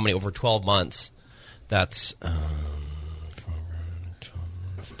I know how many over 12 months. That's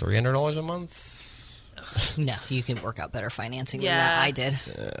 $300 a month. No, you can work out better financing than Yeah. that. I did.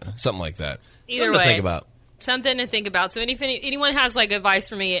 Something like that. Either Something way. to think about. Something to think about. So if anyone has like advice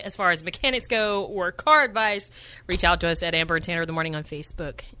for me as far as mechanics go or car advice, reach out to us at Amber and Tanner in the Morning on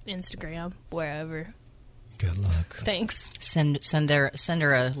Facebook, Instagram, wherever. Good luck. Thanks. Send her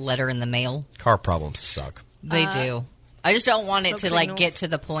a letter in the mail. Car problems suck. They do. I just don't want it to smoke like signals. get to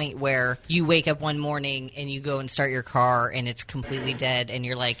the point where you wake up one morning and you go and start your car and it's completely dead and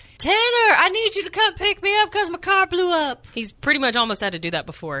you're like, Tanner, I need you to come pick me up because my car blew up. He's pretty much almost had to do that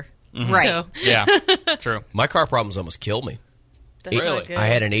before. Right. So Yeah, true. My car problems almost killed me. that's Really? not good. I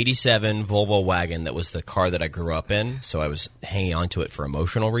had an 87 Volvo wagon that was the car that I grew up in, so I was hanging on to it for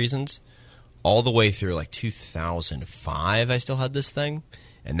emotional reasons. All the way through like 2005, I still had this thing,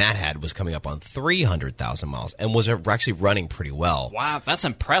 and that was coming up on 300,000 miles and was actually running pretty well. Wow, that's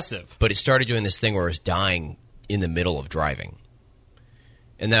impressive. But it started doing this thing where it was dying in the middle of driving.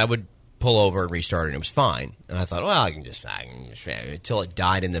 And then I would pull over and restart it, and it was fine. And I thought, well, I can just until it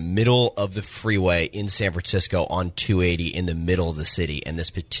died in the middle of the freeway in San Francisco on 280 in the middle of the city. And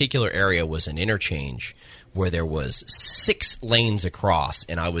this particular area was an interchange where there was 6 lanes across,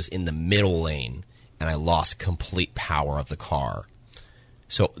 and I was in the middle lane, and I lost complete power of the car.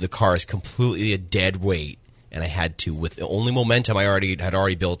 So the car is completely a dead weight, and I had to, with the only momentum I had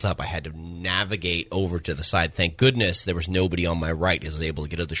already built up, I had to navigate over to the side. Thank goodness there was nobody on my right who was able to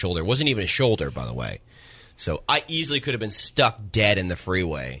get to the shoulder. It wasn't even a shoulder, by the way. So I easily could have been stuck dead in the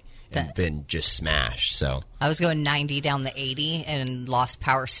freeway and been just smashed. So I was going 90 down the 80 and lost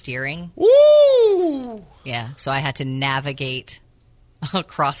power steering. woo! Yeah, so I had to navigate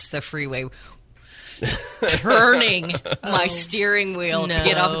across the freeway. turning my steering wheel to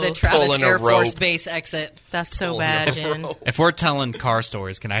get off of the Travis Pulling a Air Force rope. Base exit. That's so bad, Jen. If we're telling car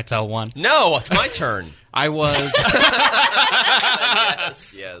stories, can I tell one? No, it's my turn. I was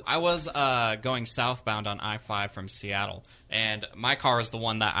Yes. I was going southbound on I-5 from Seattle, and my car is the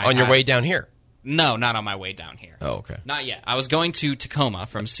one that I On your had- way down here. No, not on my way down here. Oh, okay. Not yet. I was going to Tacoma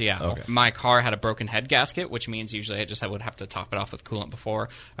from Seattle. Okay. My car had a broken head gasket, which means usually I would have to top it off with coolant before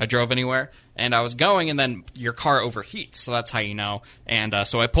I drove anywhere. And I was going, and then your car overheats, so that's how you know. And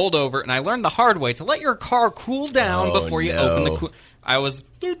so I pulled over, and I learned the hard way to let your car cool down Oh, before you no. open the coolant. I was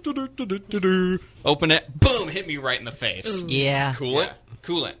open it, boom, hit me right in the face. Yeah. Coolant? Yeah,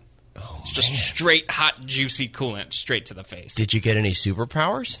 coolant. It's just straight, hot, juicy coolant straight to the face. Did you get any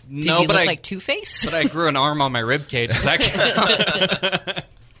superpowers? Did No, you but look I like Two-Face? but I grew an arm on my rib cage. Does that count?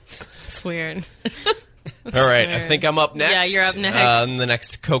 It's weird. All right, I weird. think I'm up next. Yeah, you're up next. The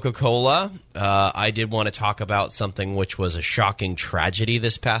next Coca-Cola. I did want to talk about something which was a shocking tragedy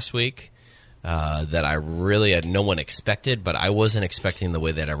this past week that I really had no one expected, but I wasn't expecting the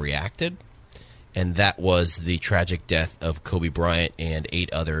way that I reacted. And that was the tragic death of Kobe Bryant and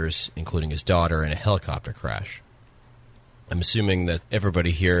 8 others, including his daughter, in a helicopter crash. I'm assuming that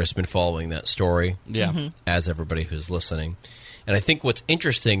everybody here has been following that story, Yeah. as everybody who's listening. And I think what's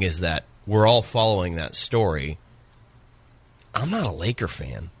interesting is that we're all following that story. I'm not a Laker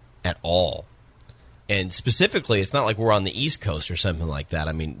fan at all. And specifically, it's not like we're on the East Coast or something like that.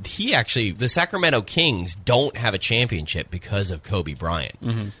 I mean, the Sacramento Kings don't have a championship because of Kobe Bryant.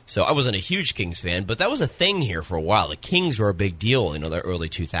 So I wasn't a huge Kings fan, but that was a thing here for a while. The Kings were a big deal in the early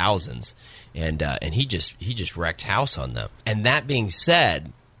 2000s, and he just wrecked house on them. And that being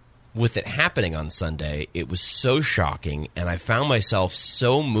said, with it happening on Sunday, it was so shocking, and I found myself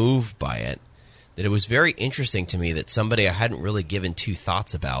so moved by it that it was very interesting to me that somebody I hadn't really given two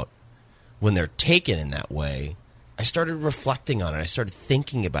thoughts about, when they're taken in that way, I started reflecting on it. I started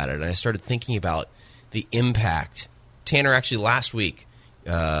thinking about it, and I started thinking about the impact. Tanner, actually last week,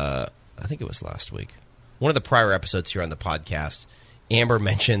 I think it was last week, one of the prior episodes here on the podcast, Amber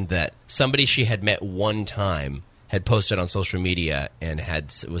mentioned that somebody she had met one time had posted on social media and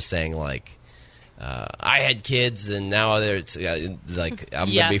was saying, like, I had kids, and now it's like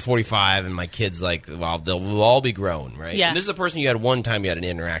I'm going to be 45, and my kids, like, well, they'll all be grown, right? Yeah. And this is a person you had one time you had an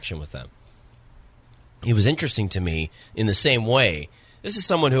interaction with them. It was interesting to me in the same way. This is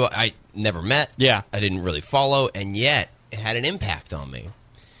someone who I never met. Yeah. I didn't really follow, and yet it had an impact on me.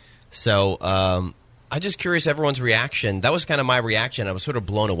 So I'm just curious everyone's reaction. That was kind of my reaction. I was sort of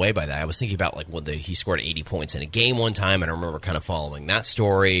blown away by that. I was thinking about he scored 80 points in a game one time, and I remember kind of following that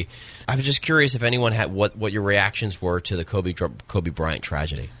story. I was just curious if anyone had what your reactions were to the Kobe Bryant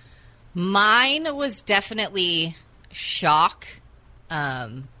tragedy. Mine was definitely shock.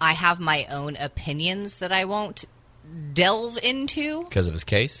 I have my own opinions that I won't delve into. Because of his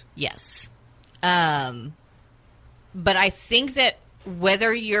case? Yes. But I think that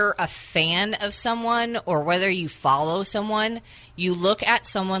whether you're a fan of someone or whether you follow someone, you look at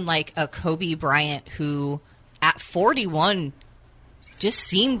someone like a Kobe Bryant who at 41 just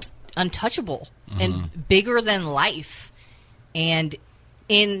seemed untouchable and bigger than life. And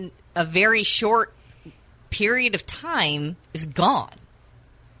in a very short period of time is gone.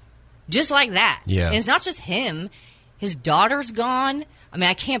 Just like that. Yeah. And it's not just him. His daughter's gone. I mean,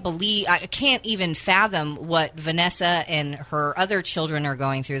 I can't even fathom what Vanessa and her other children are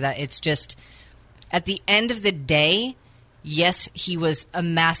going through. That it's just, at the end of the day, yes, he was a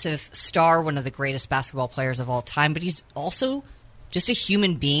massive star, one of the greatest basketball players of all time, but he's also just a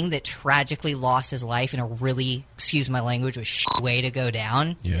human being that tragically lost his life in a really, excuse my language, way to go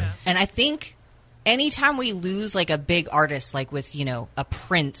down. Yeah. And I think anytime we lose like a big artist, like with, a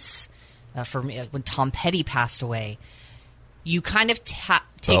Prince, for me, when Tom Petty passed away, you kind of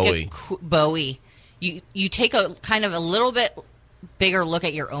take Bowie. You take a kind of a little bit bigger look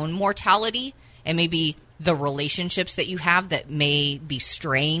at your own mortality and maybe the relationships that you have that may be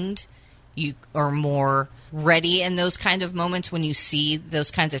strained. You are more ready in those kinds of moments when you see those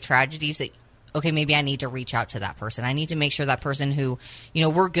kinds of tragedies that, okay, maybe I need to reach out to that person. I need to make sure that person who,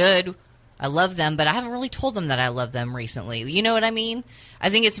 we're good, I love them, but I haven't really told them that I love them recently. You know what I mean? I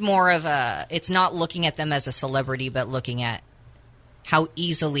think it's more of it's not looking at them as a celebrity, but looking at how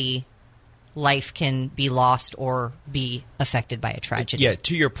easily life can be lost or be affected by a tragedy. Yeah,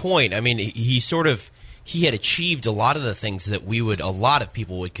 to your point, I mean, he had achieved a lot of the things that a lot of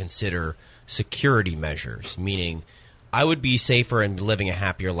people would consider security measures, meaning I would be safer and living a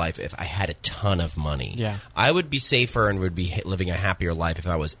happier life if I had a ton of money. Yeah. I would be safer and would be living a happier life if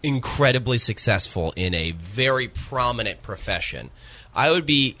I was incredibly successful in a very prominent profession. I would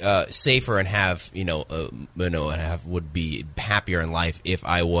be safer and would be happier in life if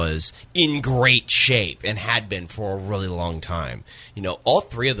I was in great shape and had been for a really long time. All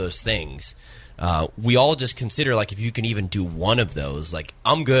three of those things. We all just consider, like, if you can even do one of those, like,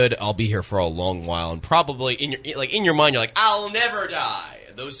 I'm good, I'll be here for a long while, and probably in your mind you're like, I'll never die,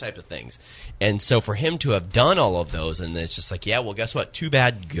 those type of things. And so for him to have done all of those, and then it's just like, yeah, well, guess what? Too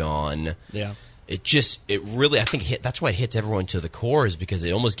bad, gone. Yeah. It really, I think, that's why it hits everyone to the core, is because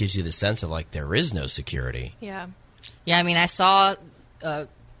it almost gives you the sense of, like, there is no security. Yeah. Yeah, I mean, I saw a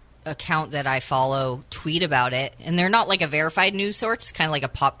account that I follow tweet about it, and they're not like a verified news source. It's kind of like a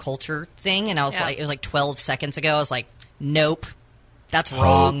pop culture thing, and I was like, it was like 12 seconds ago. I was like, nope, that's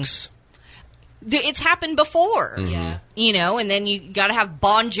wrong. Hoax. It's happened before. Yeah. And then you got to have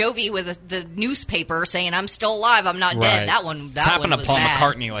Bon Jovi with the newspaper saying, I'm still alive, I'm not dead. That one happened to was Paul bad.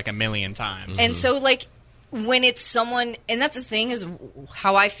 McCartney like a million times. And so, like, when it's someone, and that's the thing, is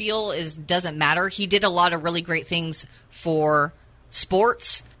how I feel is doesn't matter. He did a lot of really great things for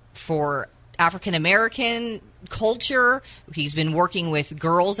sports, for African American culture. He's been working with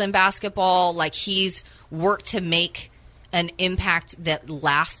girls in basketball. Like, he's worked to make an impact that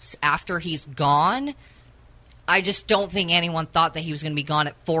lasts after he's gone. I just don't think anyone thought that he was going to be gone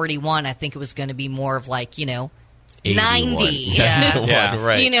at 41. I think it was going to be more of like, 90. 81. Yeah.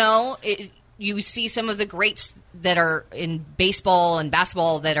 Right. You see some of the greats that are in baseball and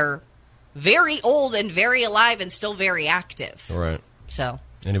basketball that are very old and very alive and still very active. Right. So,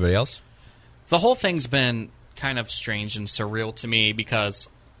 Anybody else? The whole thing's been kind of strange and surreal to me because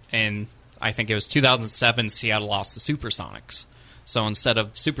I think it was 2007, Seattle lost the Supersonics. So instead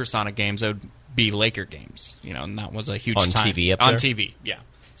of Supersonic games, it would be Laker games. And that was a huge On time. TV up there? On TV, yeah.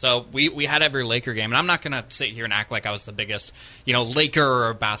 So we had every Laker game, and I'm not going to sit here and act like I was the biggest, Laker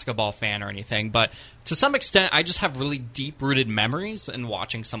or basketball fan or anything, but to some extent, I just have really deep-rooted memories in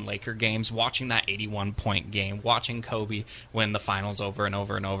watching some Laker games, watching that 81-point game, watching Kobe win the finals over and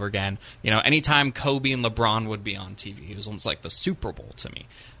over and over again. Anytime Kobe and LeBron would be on TV, it was almost like the Super Bowl to me.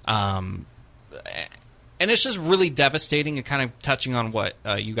 And it's just really devastating, and kind of touching on what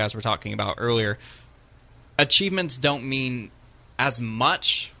you guys were talking about earlier. Achievements don't mean as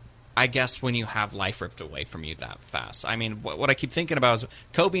much, I guess, when you have life ripped away from you that fast. I mean, what I keep thinking about is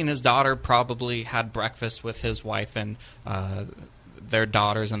Kobe and his daughter probably had breakfast with his wife and their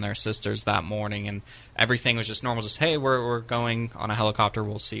daughters and their sisters that morning, and everything was just normal. Just, hey, we're going on a helicopter.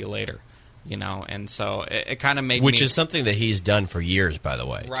 We'll see you later. And so it kind of made Which is something that he's done for years, by the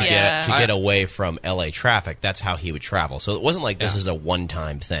way. Right. To get away from L.A. traffic, that's how he would travel. So it wasn't like this is a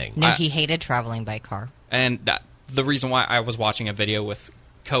one-time thing. no, he hated traveling by car. And the reason why I was watching a video with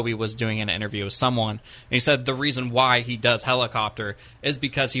Kobe was doing an interview with someone, and he said the reason why he does helicopter is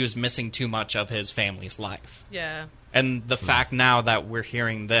because he was missing too much of his family's life. Yeah. And the fact now that we're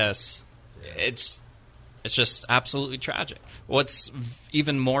hearing this, it's just absolutely tragic. What's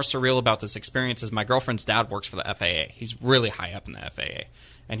even more surreal about this experience is my girlfriend's dad works for the FAA. He's really high up in the FAA,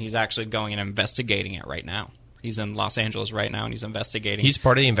 and he's actually going and investigating it right now. He's in Los Angeles right now, and he's investigating. He's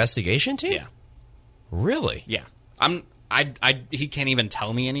part of the investigation team? Yeah. Really? Yeah. He can't even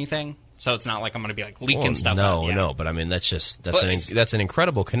tell me anything, so it's not like I'm going to be like leaking stuff out. No, but I mean that's an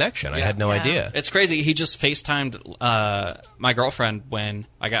incredible connection. I had no idea. It's crazy. He just FaceTimed my girlfriend when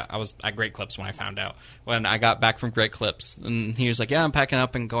I was at Great Clips when I found out. When I got back from Great Clips, and he was like, "Yeah, I'm packing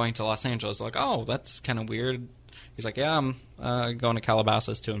up and going to Los Angeles." Like, "Oh, that's kind of weird." He's like, "Yeah, I'm going to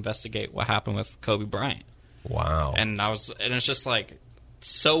Calabasas to investigate what happened with Kobe Bryant." Wow. And it's just like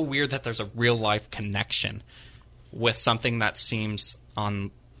so weird that there's a real life connection with something that seems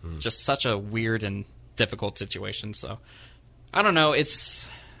on just such a weird and difficult situation. So I don't know.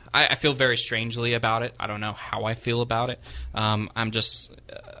 I feel very strangely about it. I don't know how I feel about it.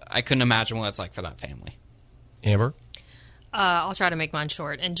 I couldn't imagine what it's like for that family. Amber? I'll try to make mine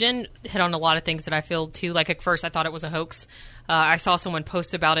short. And Jen hit on a lot of things that I feel too. Like at first I thought it was a hoax. I saw someone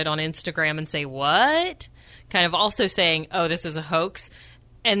post about it on Instagram and say, what? Kind of also saying, oh, this is a hoax.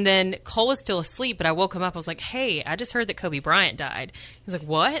 And then Cole was still asleep, but I woke him up. I was like, hey, I just heard that Kobe Bryant died. He was like,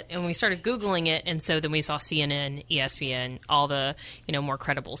 what? And we started Googling it. And so then we saw CNN, ESPN, all the, more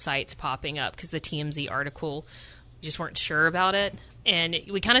credible sites popping up because the TMZ article, we just weren't sure about it. And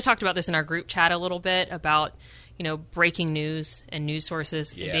we kind of talked about this in our group chat a little bit about, breaking news and news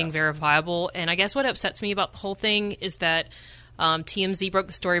sources being verifiable. And I guess what upsets me about the whole thing is that TMZ broke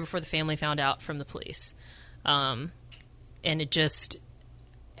the story before the family found out from the police. And it just...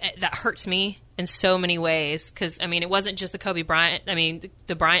 that hurts me in so many ways. Because, I mean, it wasn't just the Kobe Bryant,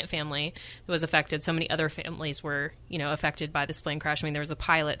 the Bryant family that was affected. So many other families were, affected by this plane crash. I mean, there was a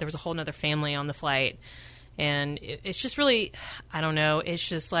pilot. There was a whole other family on the flight. And it's just really, I don't know, it's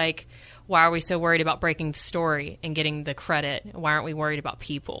just like, why are we so worried about breaking the story and getting the credit? Why aren't we worried about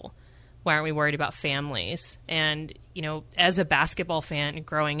people? Why aren't we worried about families? And, as a basketball fan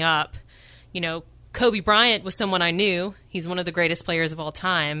growing up, Kobe Bryant was someone I knew. He's one of the greatest players of all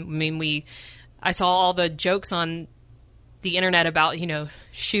time. I mean, I saw all the jokes on the internet about,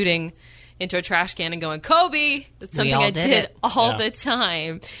 shooting into a trash can and going, Kobe! That's something I did all the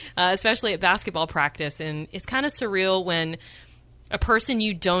time, especially at basketball practice. And it's kind of surreal when a person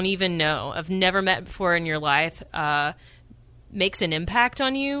you don't even know, have never met before in your life, makes an impact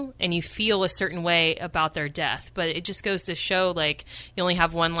on you and you feel a certain way about their death. But it just goes to show, like, you only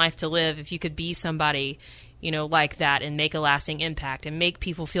have one life to live. If you could be somebody, like that and make a lasting impact and make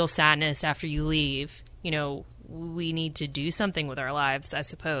people feel sadness after you leave, we need to do something with our lives, I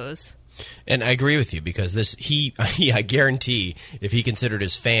suppose. And I agree with you because I guarantee if he considered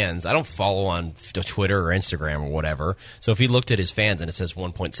his fans, I don't follow on Twitter or Instagram or whatever. So if he looked at his fans and it says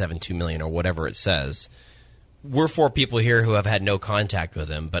 1.72 million or whatever it says, we're 4 people here who have had no contact with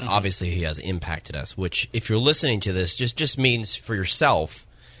him, but obviously he has impacted us, which if you're listening to this just means for yourself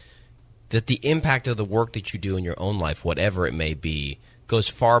that the impact of the work that you do in your own life, whatever it may be, goes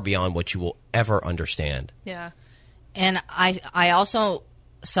far beyond what you will ever understand. Yeah. And I also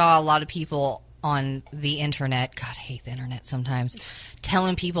saw a lot of people on the internet, God, I hate the internet sometimes,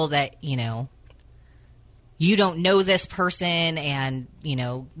 telling people that, you don't know this person and,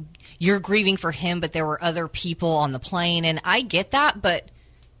 you're grieving for him, but there were other people on the plane. And I get that, but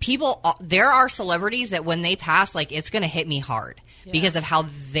there are celebrities that when they pass, like, it's going to hit me hard because of how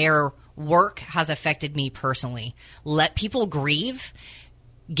their work has affected me personally. Let people grieve.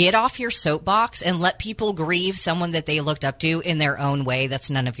 Get off your soapbox and let people grieve someone that they looked up to in their own way. That's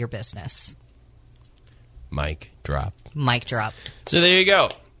none of your business. Mic drop. Mic drop. So there you go.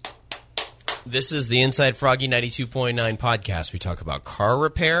 This is the Inside Froggy 92.9 podcast. We talk about car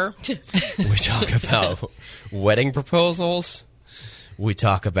repair. We talk about wedding proposals. We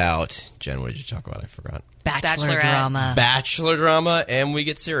talk about, Jen, what did you talk about? I forgot. Bachelor drama. Bachelor drama, and we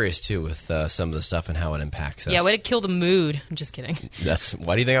get serious, too, with some of the stuff and how it impacts us. Yeah, way to kill the mood. I'm just kidding.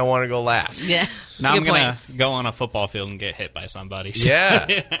 Why do you think I want to go last? Yeah. Now I'm going to go on a football field and get hit by somebody. So.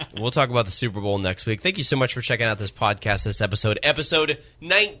 Yeah. We'll talk about the Super Bowl next week. Thank you so much for checking out this podcast, this episode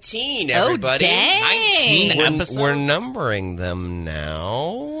 19, everybody. Oh, dang. 19 episodes. We're numbering them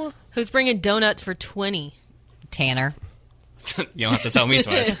now. Who's bringing donuts for 20? Tanner. You don't have to tell me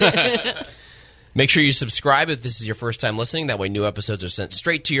twice. Make sure you subscribe if this is your first time listening. That way new episodes are sent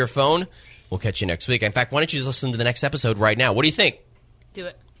straight to your phone. We'll catch you next week. In fact, why don't you just listen to the next episode right now? What do you think? Do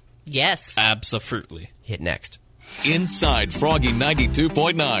it. Yes. Absolutely. Hit next. Inside Froggy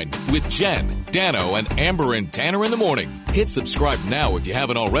 92.9 with Jen, Dano, and Amber and Tanner in the morning. Hit subscribe now if you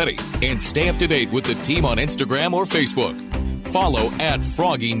haven't already. And stay up to date with the team on Instagram or Facebook. Follow at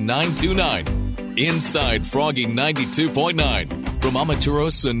Froggy929. Inside Froggy 92.9 from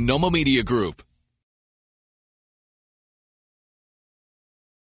Amaturo Sonoma Media Group.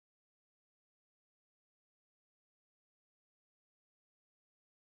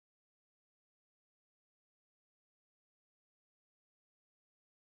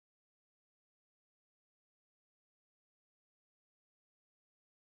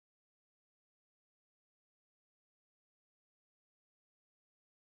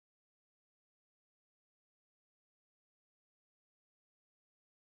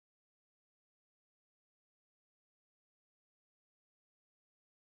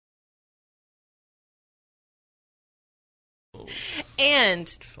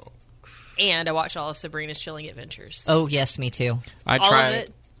 And I watched all of Sabrina's Chilling Adventures. Oh, yes, me too. I All tried of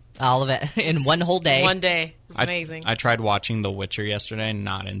it. All of it in one whole day. One day. It's amazing. I tried watching The Witcher yesterday,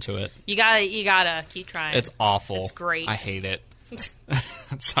 not into it. You gotta keep trying. It's awful. It's great. I hate it.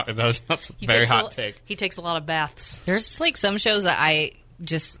 Sorry, that's a He very takes hot take. He takes a lot of baths. There's like some shows that I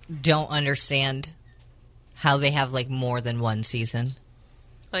just don't understand how they have like more than one season.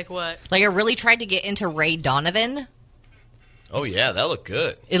 Like what? Like I really tried to get into Ray Donovan. Oh, yeah, that looked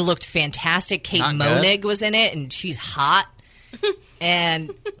good. It looked fantastic. Kate Not Monig was in it, and she's hot.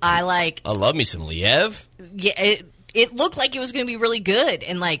 And I love me some Liev. Yeah, it looked like it was going to be really good.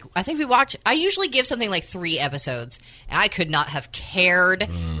 And like, I think I usually give something like 3 episodes. And I could not have cared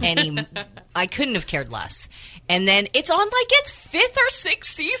I couldn't have cared less. And then it's on like its 5th or 6th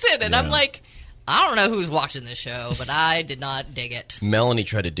season. And I'm like, I don't know who's watching this show, but I did not dig it. Melanie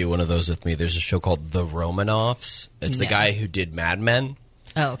tried to do one of those with me. There's a show called The Romanoffs. It's the guy who did Mad Men.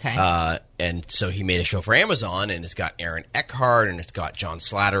 Oh, okay. And so he made a show for Amazon, and it's got Aaron Eckhart, and it's got John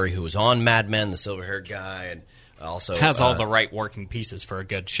Slattery, who was on Mad Men, the silver-haired guy, and also Has all the right working pieces for a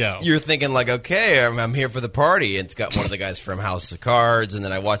good show. You're thinking like, okay, I'm here for the party. And it's got one of the guys from House of Cards, and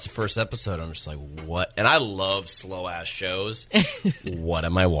then I watched the first episode. I'm just like, what? And I love slow ass shows. What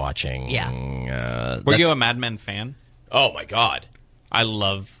am I watching? Yeah. Were you a Mad Men fan? Oh my god, I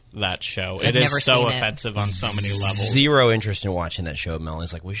love that show. I've It is never so seen it. offensive on so many levels. zero interest in watching that show.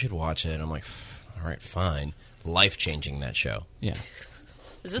 Melanie's like, we should watch it. I'm like, all right, fine. Life changing, that show. Yeah.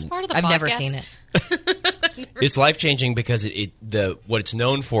 Is this part of the I've podcast? never seen it. It's life changing because what it's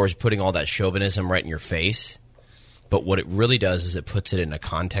known for is putting all that chauvinism right in your face. But what it really does is it puts it in a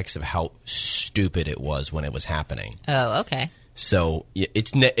context of how stupid it was when it was happening. Oh, okay. So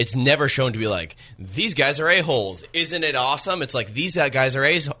it's never shown to be like, these guys are a-holes. Isn't it awesome? It's like, these guys are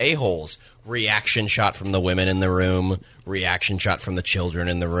a-holes. Reaction shot from the women in the room. Reaction shot from the children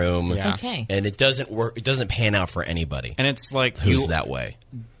in the room. Yeah. Okay. And it doesn't work. It doesn't pan out for anybody And it's like who's that way.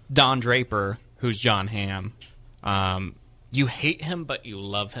 Don Draper, who's John Hamm, you hate him, but you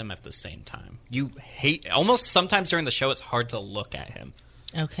love him at the same time. You hate... Almost sometimes during the show, it's hard to look at him.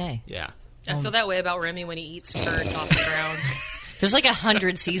 Okay. Yeah. I feel that way about Remy when he eats turds off the ground. There's like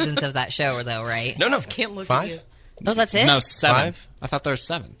 100 seasons of that show, though, right? No. Can't look 5? at you. Oh, that's it? No, 7. 5? I thought there was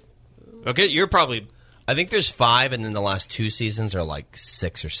 7. Okay, you're probably... I think there's 5, and then the last 2 seasons are like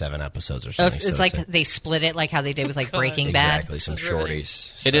 6 or 7 episodes or Oh, something. it's So like they split it, like how they did with like God. Breaking Bad. exactly some It's riveting.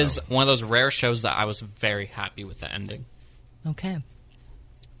 shorties. It So. is one of those rare shows that I was very happy with the ending. Okay.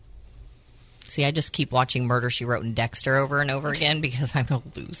 See, I just keep watching Murder, She Wrote, and Dexter over and over again because I'm a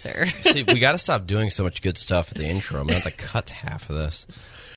loser. See, we got to stop doing so much good stuff at the intro. I'm going to have to cut half of this.